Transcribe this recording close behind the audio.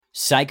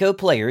Psycho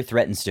player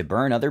threatens to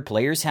burn other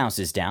players'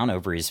 houses down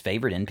over his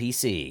favorite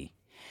NPC.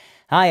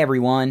 Hi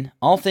everyone,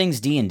 All Things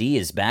D&D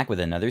is back with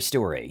another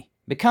story.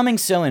 Becoming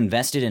so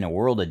invested in a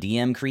world a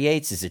DM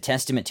creates is a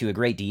testament to a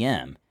great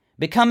DM.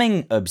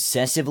 Becoming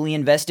obsessively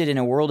invested in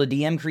a world a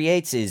DM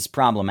creates is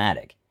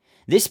problematic.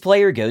 This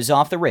player goes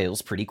off the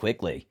rails pretty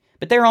quickly,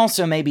 but there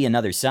also may be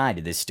another side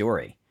to this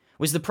story.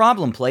 Was the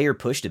problem player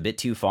pushed a bit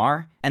too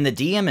far, and the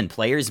DM and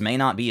players may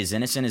not be as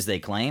innocent as they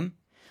claim?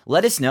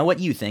 Let us know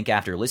what you think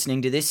after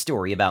listening to this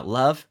story about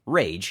love,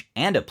 rage,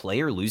 and a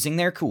player losing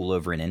their cool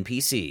over an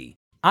NPC.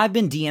 I've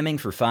been DMing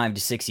for 5 to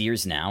 6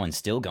 years now and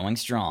still going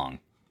strong.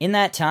 In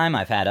that time,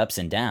 I've had ups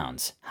and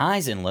downs,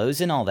 highs and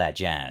lows and all that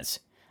jazz.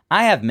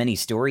 I have many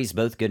stories,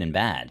 both good and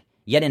bad.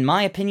 Yet in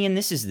my opinion,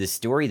 this is the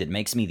story that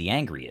makes me the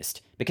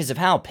angriest, because of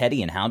how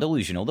petty and how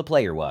delusional the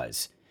player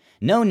was.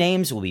 No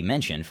names will be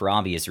mentioned for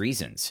obvious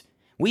reasons.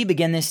 We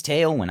begin this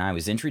tale when I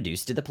was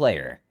introduced to the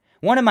player.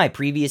 One of my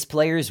previous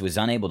players was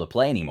unable to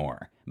play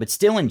anymore, but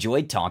still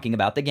enjoyed talking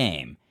about the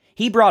game.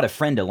 He brought a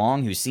friend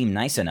along who seemed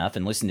nice enough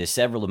and listened to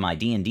several of my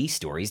D&D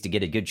stories to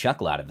get a good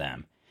chuckle out of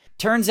them.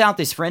 Turns out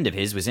this friend of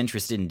his was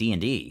interested in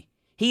D&D.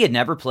 He had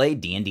never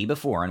played D&D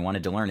before and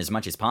wanted to learn as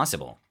much as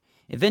possible.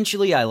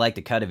 Eventually, I liked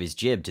the cut of his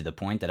jib to the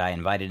point that I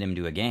invited him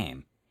to a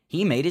game.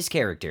 He made his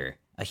character,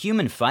 a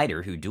human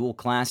fighter who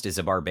dual-classed as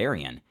a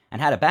barbarian,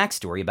 and had a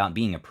backstory about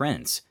being a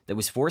prince that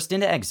was forced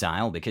into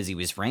exile because he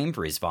was framed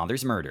for his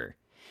father's murder.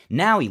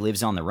 Now he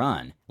lives on the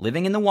run,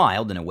 living in the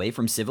wild and away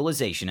from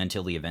civilization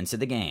until the events of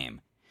the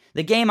game.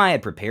 The game I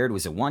had prepared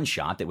was a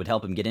one-shot that would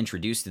help him get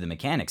introduced to the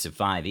mechanics of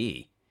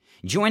 5e.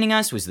 Joining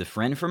us was the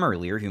friend from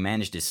earlier who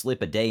managed to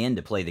slip a day in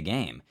to play the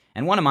game,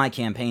 and one of my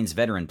campaign's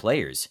veteran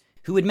players,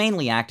 who would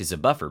mainly act as a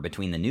buffer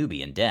between the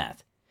newbie and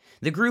death.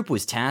 The group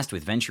was tasked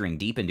with venturing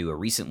deep into a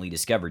recently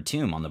discovered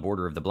tomb on the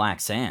border of the Black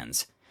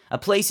Sands, a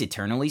place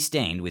eternally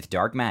stained with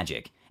dark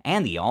magic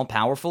and the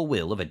all-powerful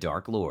will of a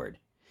Dark Lord.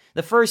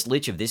 The first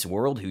lich of this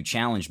world who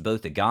challenged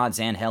both the gods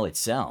and hell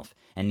itself,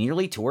 and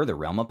nearly tore the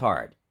realm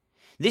apart.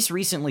 This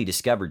recently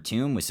discovered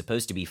tomb was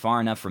supposed to be far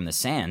enough from the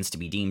sands to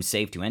be deemed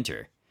safe to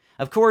enter.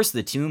 Of course,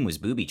 the tomb was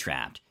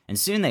booby-trapped, and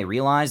soon they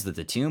realized that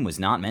the tomb was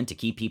not meant to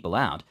keep people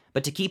out,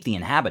 but to keep the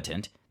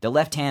inhabitant, the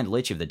left-hand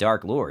lich of the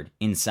Dark Lord,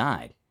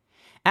 inside.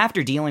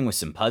 After dealing with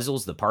some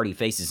puzzles, the party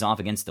faces off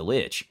against the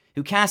lich,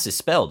 who casts a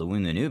spell to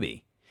wound the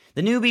newbie.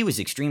 The newbie was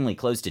extremely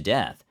close to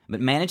death,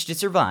 but managed to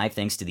survive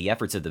thanks to the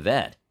efforts of the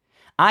vet.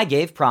 I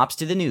gave props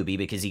to the newbie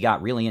because he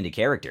got really into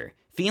character,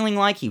 feeling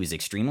like he was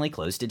extremely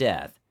close to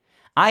death.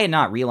 I had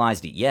not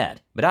realized it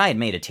yet, but I had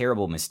made a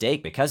terrible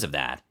mistake because of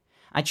that.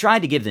 I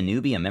tried to give the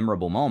newbie a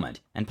memorable moment,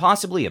 and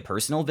possibly a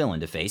personal villain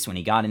to face when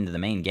he got into the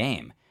main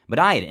game, but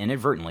I had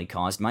inadvertently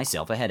caused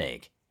myself a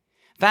headache.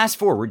 Fast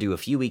forward to a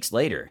few weeks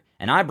later,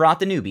 and I brought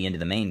the newbie into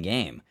the main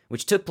game,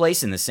 which took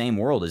place in the same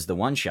world as the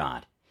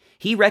one-shot.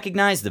 He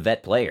recognized the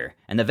vet player,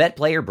 and the vet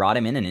player brought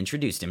him in and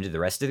introduced him to the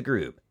rest of the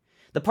group.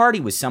 The party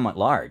was somewhat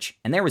large,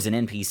 and there was an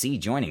NPC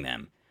joining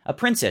them, a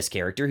princess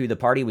character who the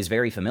party was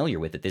very familiar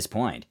with at this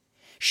point.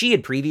 She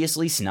had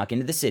previously snuck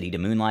into the city to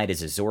moonlight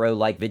as a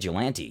Zorro-like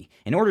vigilante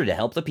in order to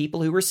help the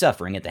people who were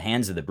suffering at the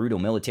hands of the brutal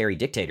military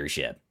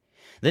dictatorship.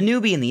 The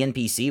newbie and the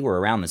NPC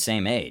were around the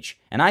same age,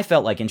 and I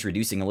felt like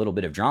introducing a little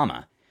bit of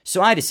drama,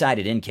 so I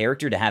decided in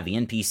character to have the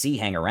NPC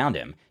hang around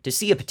him to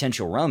see a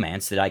potential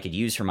romance that I could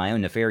use for my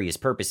own nefarious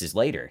purposes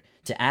later,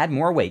 to add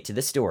more weight to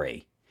the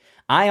story.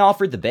 I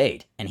offered the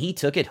bait, and he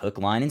took it hook,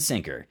 line, and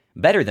sinker.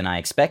 Better than I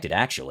expected,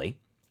 actually.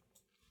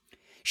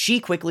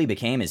 She quickly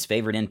became his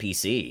favorite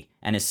NPC,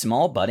 and his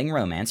small budding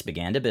romance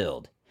began to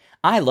build.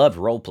 I loved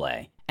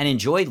roleplay, and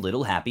enjoyed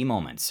little happy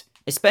moments,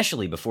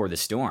 especially before the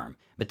storm,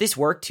 but this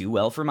worked too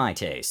well for my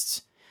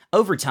tastes.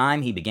 Over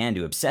time, he began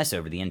to obsess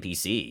over the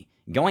NPC,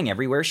 going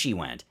everywhere she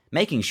went,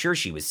 making sure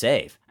she was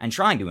safe, and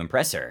trying to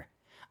impress her.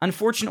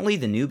 Unfortunately,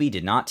 the newbie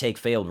did not take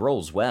failed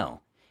roles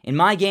well. In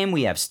my game,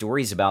 we have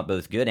stories about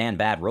both good and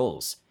bad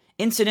roles,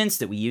 incidents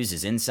that we use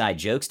as inside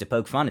jokes to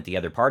poke fun at the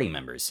other party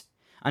members.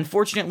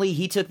 Unfortunately,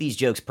 he took these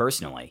jokes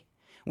personally.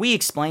 We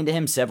explained to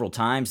him several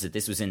times that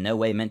this was in no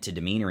way meant to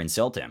demean or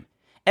insult him.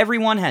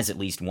 Everyone has at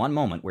least one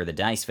moment where the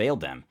dice failed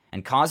them,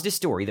 and caused a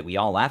story that we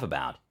all laugh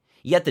about.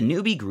 Yet the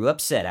newbie grew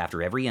upset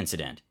after every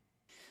incident.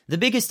 The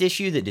biggest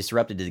issue that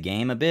disrupted the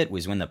game a bit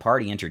was when the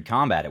party entered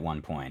combat at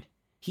one point.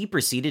 He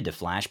proceeded to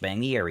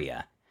flashbang the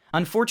area.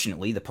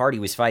 Unfortunately, the party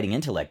was fighting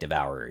intellect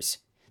devourers.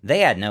 They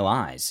had no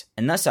eyes,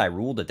 and thus I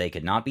ruled that they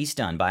could not be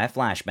stunned by a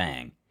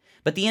flashbang.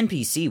 But the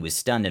NPC was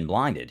stunned and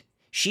blinded.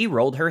 She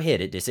rolled her hit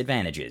at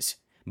disadvantages.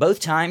 Both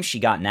times she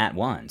got nat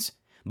 1s.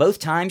 Both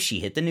times she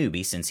hit the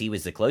newbie since he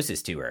was the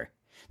closest to her.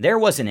 There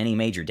wasn't any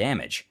major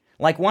damage,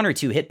 like 1 or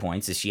 2 hit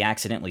points as she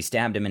accidentally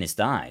stabbed him in his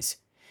thighs.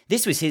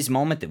 This was his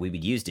moment that we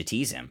would use to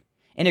tease him.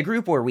 In a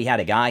group where we had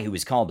a guy who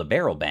was called the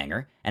barrel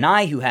banger, and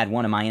I who had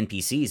one of my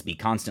NPCs be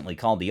constantly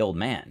called the old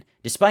man,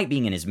 despite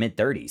being in his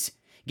mid-30s,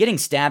 getting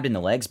stabbed in the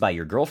legs by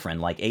your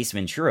girlfriend like Ace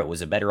Ventura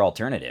was a better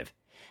alternative.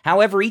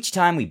 However, each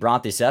time we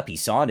brought this up, he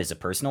saw it as a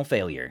personal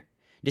failure.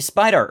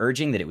 Despite our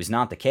urging that it was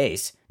not the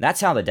case,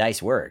 that's how the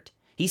dice worked.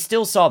 He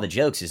still saw the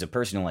jokes as a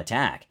personal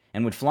attack,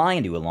 and would fly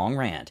into a long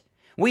rant.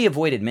 We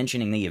avoided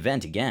mentioning the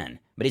event again,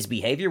 but his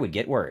behavior would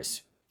get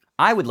worse.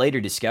 I would later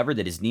discover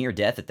that his near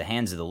death at the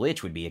hands of the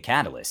Lich would be a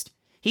catalyst.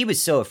 He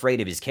was so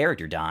afraid of his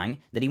character dying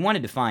that he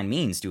wanted to find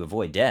means to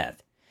avoid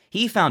death.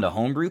 He found a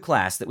homebrew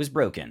class that was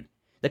broken.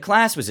 The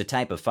class was a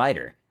type of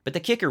fighter, but the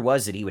kicker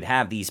was that he would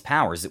have these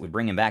powers that would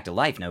bring him back to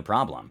life no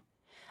problem.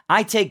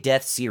 I take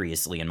death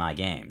seriously in my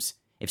games.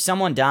 If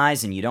someone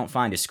dies and you don't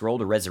find a scroll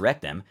to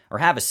resurrect them, or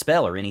have a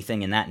spell or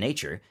anything in that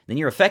nature, then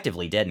you're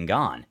effectively dead and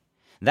gone.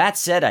 That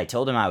said, I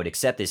told him I would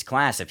accept this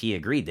class if he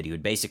agreed that he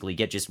would basically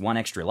get just one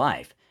extra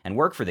life, and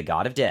work for the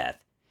god of death.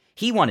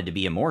 He wanted to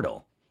be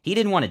immortal. He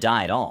didn't want to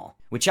die at all,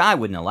 which I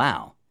wouldn't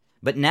allow.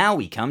 But now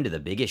we come to the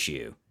big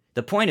issue.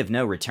 The point of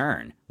no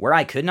return, where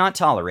I could not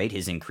tolerate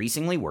his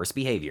increasingly worse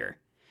behavior.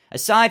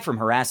 Aside from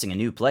harassing a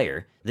new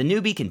player, the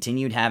newbie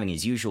continued having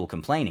his usual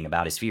complaining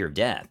about his fear of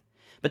death.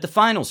 But the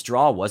final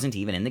straw wasn't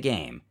even in the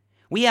game.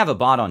 We have a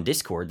bot on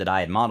Discord that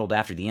I had modeled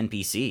after the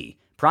NPC,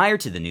 prior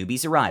to the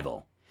newbie's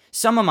arrival.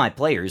 Some of my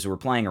players were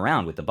playing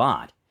around with the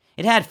bot.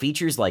 It had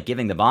features like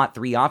giving the bot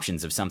 3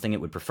 options of something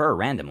it would prefer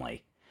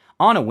randomly.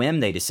 On a whim,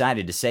 they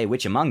decided to say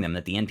which among them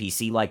that the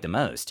NPC liked the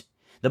most.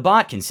 The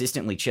bot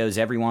consistently chose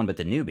everyone but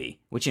the newbie,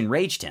 which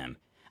enraged him.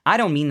 I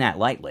don't mean that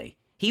lightly.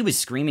 He was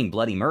screaming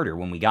bloody murder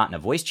when we got in a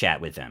voice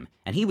chat with him,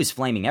 and he was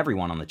flaming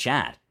everyone on the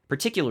chat,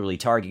 particularly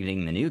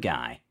targeting the new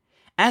guy.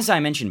 As I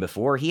mentioned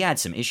before, he had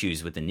some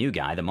issues with the new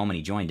guy the moment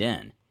he joined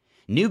in.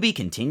 Newbie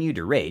continued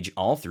to rage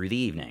all through the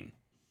evening.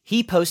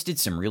 He posted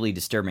some really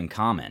disturbing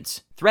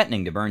comments,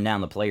 threatening to burn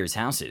down the players'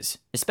 houses,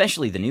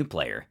 especially the new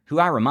player, who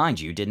I remind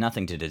you did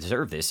nothing to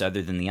deserve this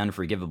other than the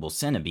unforgivable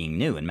sin of being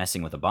new and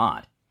messing with a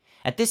bot.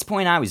 At this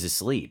point I was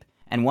asleep,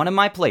 and one of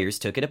my players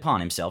took it upon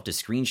himself to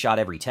screenshot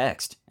every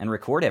text and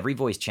record every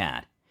voice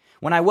chat.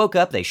 When I woke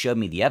up they showed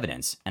me the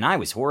evidence, and I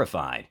was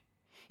horrified.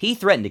 He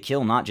threatened to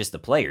kill not just the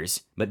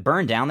players, but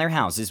burn down their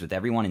houses with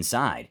everyone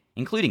inside,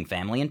 including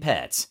family and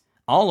pets,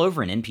 all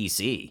over an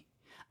NPC.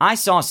 I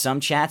saw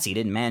some chats he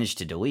didn't manage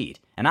to delete,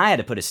 and I had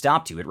to put a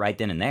stop to it right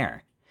then and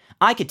there.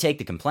 I could take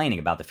the complaining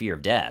about the fear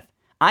of death.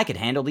 I could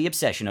handle the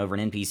obsession over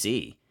an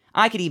NPC.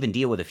 I could even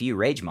deal with a few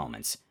rage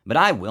moments, but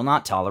I will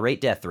not tolerate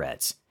death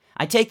threats.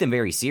 I take them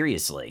very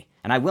seriously,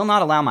 and I will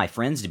not allow my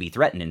friends to be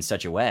threatened in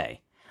such a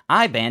way.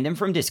 I banned him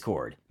from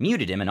Discord,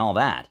 muted him and all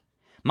that.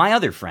 My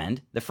other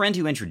friend, the friend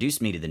who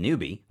introduced me to the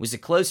newbie, was a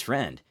close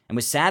friend, and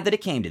was sad that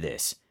it came to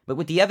this, but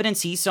with the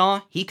evidence he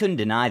saw, he couldn't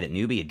deny that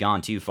Newbie had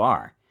gone too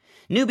far.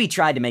 Newbie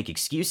tried to make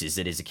excuses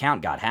that his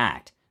account got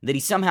hacked, that he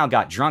somehow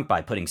got drunk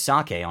by putting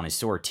sake on his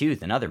sore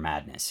tooth and other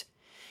madness.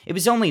 It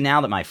was only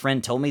now that my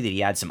friend told me that he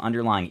had some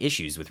underlying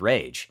issues with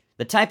rage,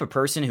 the type of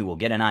person who will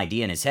get an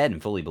idea in his head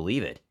and fully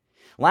believe it.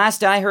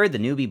 Last I heard, the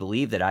newbie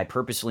believed that I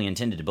purposely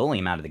intended to bully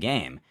him out of the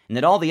game, and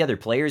that all the other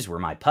players were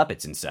my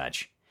puppets and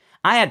such.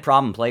 I had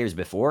problem players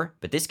before,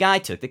 but this guy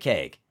took the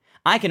cake.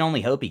 I can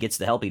only hope he gets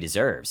the help he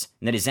deserves,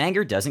 and that his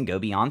anger doesn't go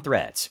beyond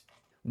threats.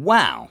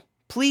 Wow.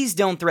 Please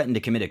don't threaten to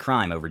commit a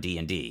crime over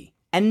D&D.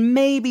 And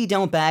maybe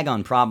don't bag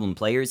on problem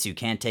players who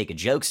can't take a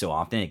joke so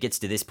often it gets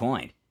to this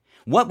point.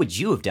 What would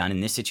you have done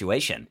in this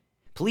situation?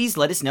 Please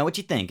let us know what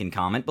you think and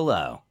comment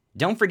below.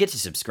 Don't forget to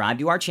subscribe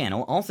to our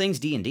channel, All Things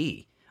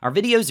D&D. Our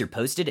videos are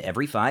posted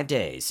every 5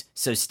 days,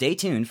 so stay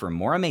tuned for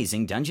more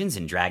amazing Dungeons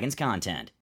 & Dragons content.